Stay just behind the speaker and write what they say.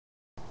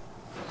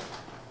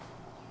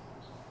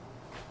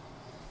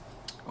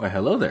Why,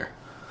 hello there.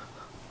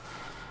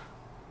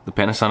 The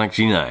Panasonic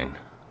G9.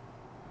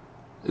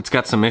 It's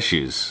got some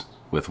issues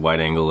with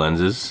wide-angle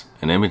lenses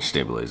and image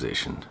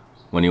stabilization.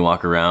 When you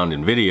walk around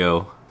in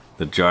video,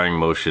 the jarring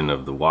motion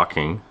of the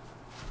walking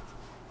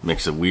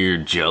makes a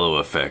weird jello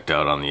effect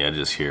out on the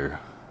edges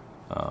here.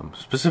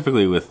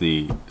 Specifically with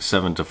the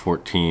 7 to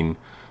 14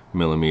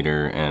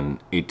 millimeter and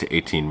 8 to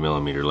 18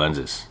 millimeter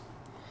lenses.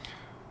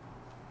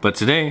 But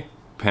today,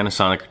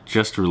 Panasonic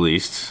just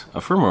released a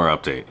firmware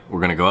update.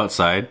 We're gonna go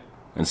outside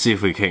and see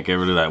if we can't get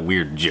rid of that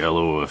weird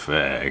jello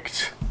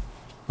effect.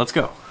 Let's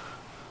go.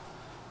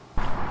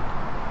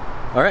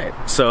 Alright,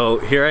 so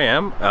here I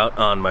am out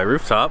on my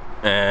rooftop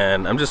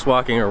and I'm just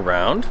walking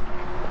around.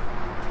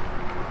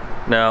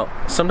 Now,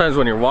 sometimes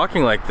when you're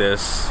walking like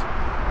this,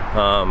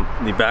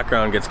 the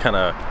background gets kind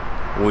of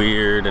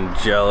weird and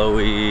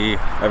jello-y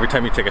every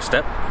time you take a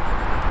step.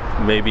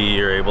 Maybe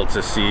you're able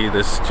to see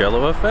this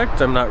jello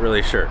effect, I'm not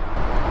really sure.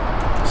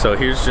 So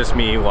here's just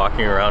me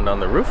walking around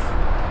on the roof.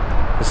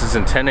 This is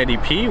in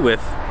 1080p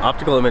with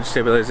optical image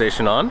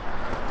stabilization on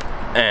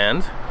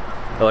and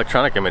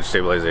electronic image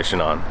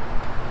stabilization on.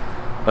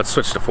 Let's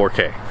switch to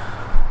 4K.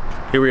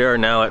 Here we are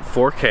now at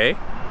 4K.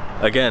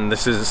 Again,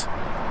 this is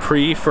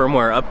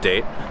pre-firmware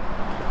update,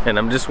 and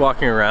I'm just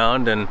walking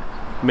around and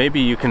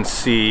maybe you can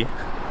see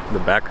the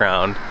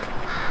background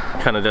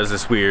kind of does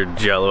this weird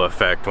jello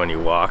effect when you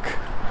walk.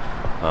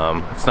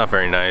 It's not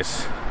very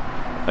nice.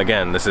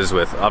 Again, this is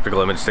with optical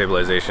image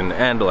stabilization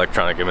and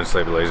electronic image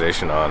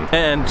stabilization on.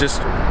 And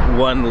just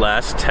one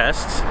last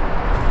test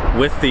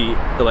with the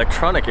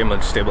electronic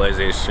image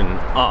stabilization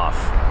off.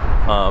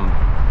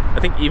 I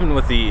think even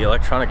with the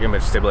electronic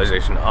image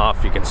stabilization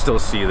off, you can still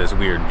see this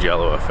weird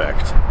jello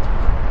effect.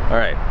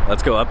 Alright,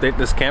 let's go update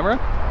this camera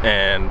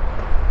and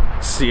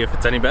see if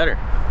it's any better.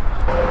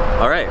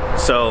 Alright,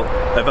 so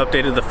I've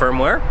updated the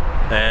firmware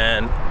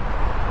and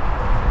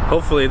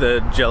hopefully the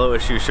jello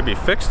issue should be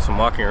fixed. I'm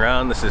walking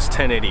around, this is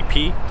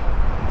 1080p.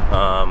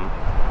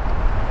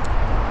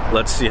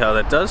 Let's see how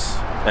that does,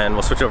 and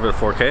we'll switch over to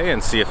 4K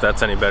and see if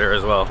that's any better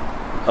as well.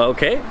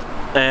 Okay,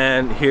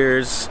 and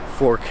here's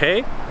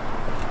 4K.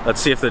 Let's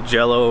see if the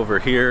jello over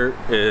here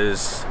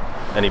is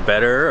any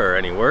better or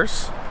any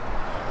worse.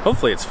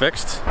 Hopefully it's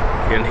fixed.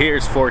 And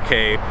here's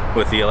 4K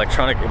with the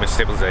electronic image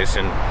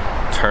stabilization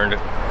turned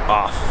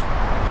off.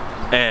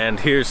 And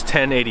here's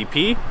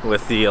 1080p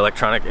with the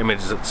electronic image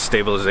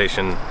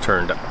stabilization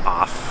turned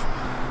off.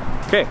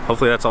 Okay,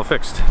 hopefully that's all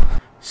fixed.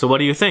 So what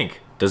do you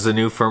think? Does the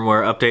new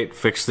firmware update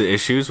fix the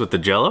issues with the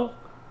jello?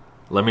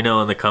 Let me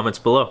know in the comments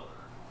below.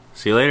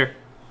 See you later.